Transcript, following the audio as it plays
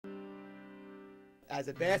as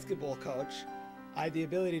a basketball coach, I had the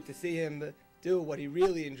ability to see him do what he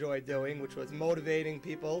really enjoyed doing, which was motivating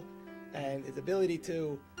people, and his ability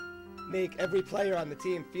to make every player on the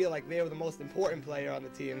team feel like they were the most important player on the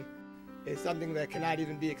team is something that cannot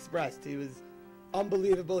even be expressed. He was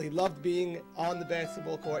unbelievable. He loved being on the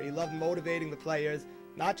basketball court. He loved motivating the players,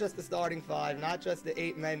 not just the starting five, not just the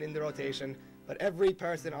 8 men in the rotation, but every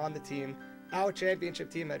person on the team. Our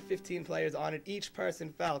championship team had 15 players on it. Each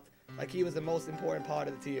person felt like he was the most important part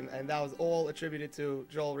of the team, and that was all attributed to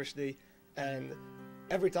Joel Rishty. And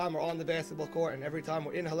every time we're on the basketball court and every time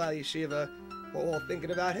we're in Hillel Yeshiva, we're all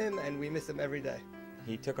thinking about him, and we miss him every day.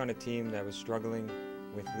 He took on a team that was struggling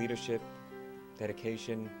with leadership,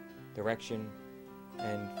 dedication, direction,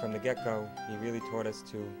 and from the get-go, he really taught us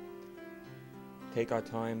to take our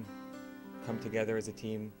time, come together as a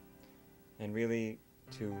team, and really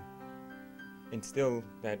to instill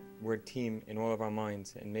that word team in all of our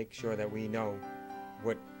minds and make sure that we know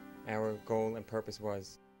what our goal and purpose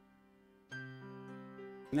was.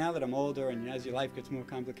 Now that I'm older and as your life gets more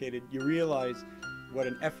complicated, you realize what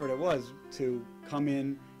an effort it was to come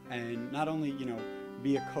in and not only,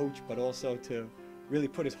 be a coach, but also to really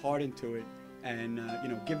put his heart into it and,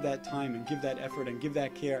 give that time and give that effort and give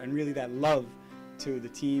that care and really that love to the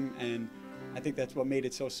team. And I think that's what made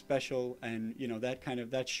it so special, and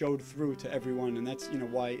that showed through to everyone, and that's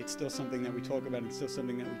why it's still something that we talk about and it's still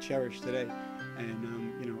something that we cherish today.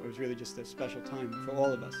 And it was really just a special time for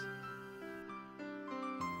all of us.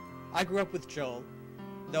 I grew up with Joel.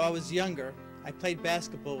 Though I was younger, I played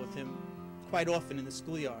basketball with him quite often in the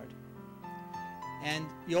schoolyard. And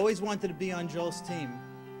you always wanted to be on Joel's team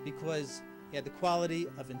because he had the quality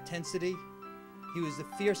of intensity. He was a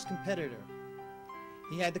fierce competitor.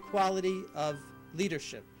 He had the quality of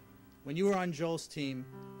leadership. When you were on Joel's team,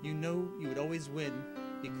 you knew you would always win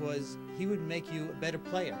because he would make you a better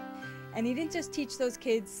player. And he didn't just teach those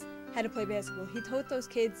kids how to play basketball. He taught those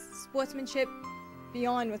kids sportsmanship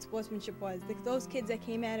beyond what sportsmanship was. Those kids that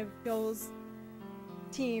came out of Joel's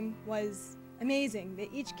team was amazing.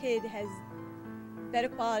 That each kid has better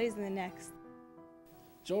qualities than the next.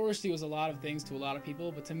 Joel Rishty was a lot of things to a lot of people,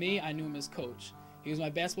 but to me, I knew him as coach. He was my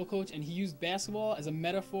basketball coach, and he used basketball as a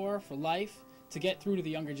metaphor for life to get through to the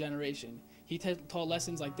younger generation. He taught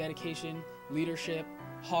lessons like dedication, leadership,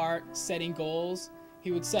 heart, setting goals.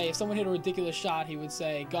 He would say, if someone hit a ridiculous shot, he would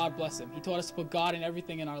say, God bless him. He taught us to put God in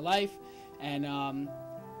everything in our life. And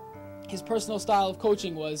his personal style of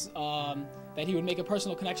coaching was that he would make a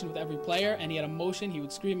personal connection with every player, and he had emotion. He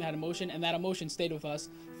would scream and had emotion, and that emotion stayed with us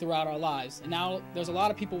throughout our lives. And now there's a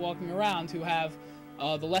lot of people walking around who have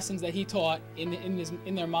the lessons that he taught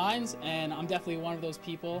in their minds, and I'm definitely one of those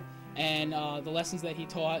people. And the lessons that he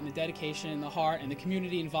taught, and the dedication, and the heart, and the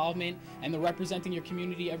community involvement, and the representing your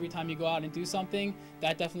community every time you go out and do something,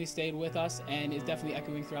 that definitely stayed with us and is definitely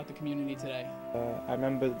echoing throughout the community today. I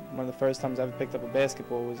remember one of the first times I ever picked up a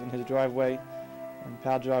basketball was in his driveway on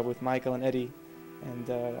Pal Drive with Michael and Eddie, and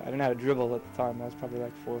I didn't know how to dribble at the time. I was probably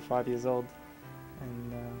like 4 or 5 years old,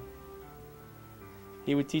 and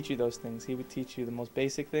he would teach you those things. He would teach you the most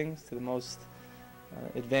basic things to the most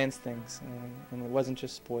advanced things, and it wasn't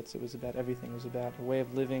just sports. It was about everything. It was about a way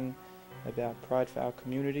of living, about pride for our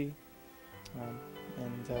community,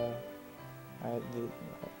 I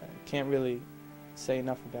can't really say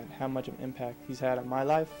enough about how much of an impact he's had on my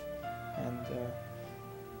life, and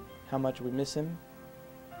how much we miss him,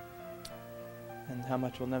 and how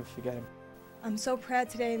much we'll never forget him. I'm so proud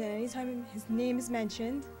today that anytime his name is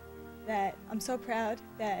mentioned, that I'm so proud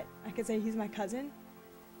that I could say he's my cousin.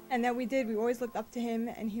 And that we always looked up to him,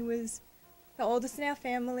 and he was the oldest in our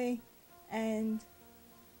family, and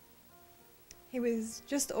he was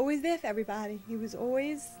just always there for everybody. He was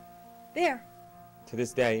always there. To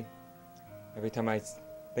this day, every time I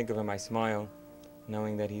think of him, I smile,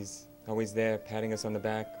 knowing that he's always there, patting us on the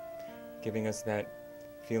back, giving us that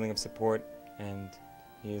feeling of support, and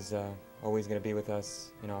he's always going to be with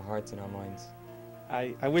us in our hearts and our minds.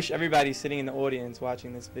 I wish everybody sitting in the audience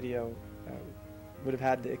watching this video would have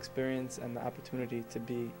had the experience and the opportunity to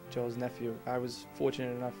be Joel's nephew. I was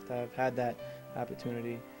fortunate enough to have had that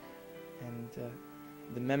opportunity, and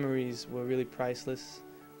the memories were really priceless.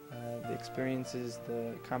 The experiences,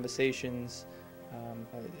 the conversations.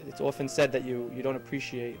 It's often said that you don't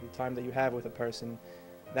appreciate the time that you have with a person.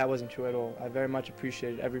 That wasn't true at all. I very much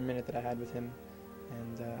appreciated every minute that I had with him,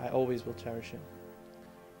 and I always will cherish him.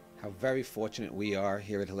 How very fortunate we are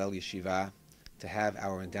here at Hillel Yeshiva to have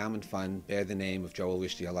our endowment fund bear the name of Joel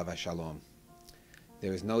Rishty Alav HaShalom.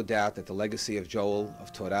 There is no doubt that the legacy of Joel,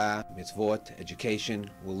 of Torah, mitzvot, education,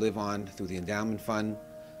 will live on through the endowment fund,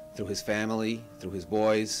 through his family, through his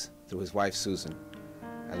boys, through his wife Susan.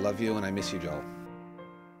 I love you and I miss you, Joel.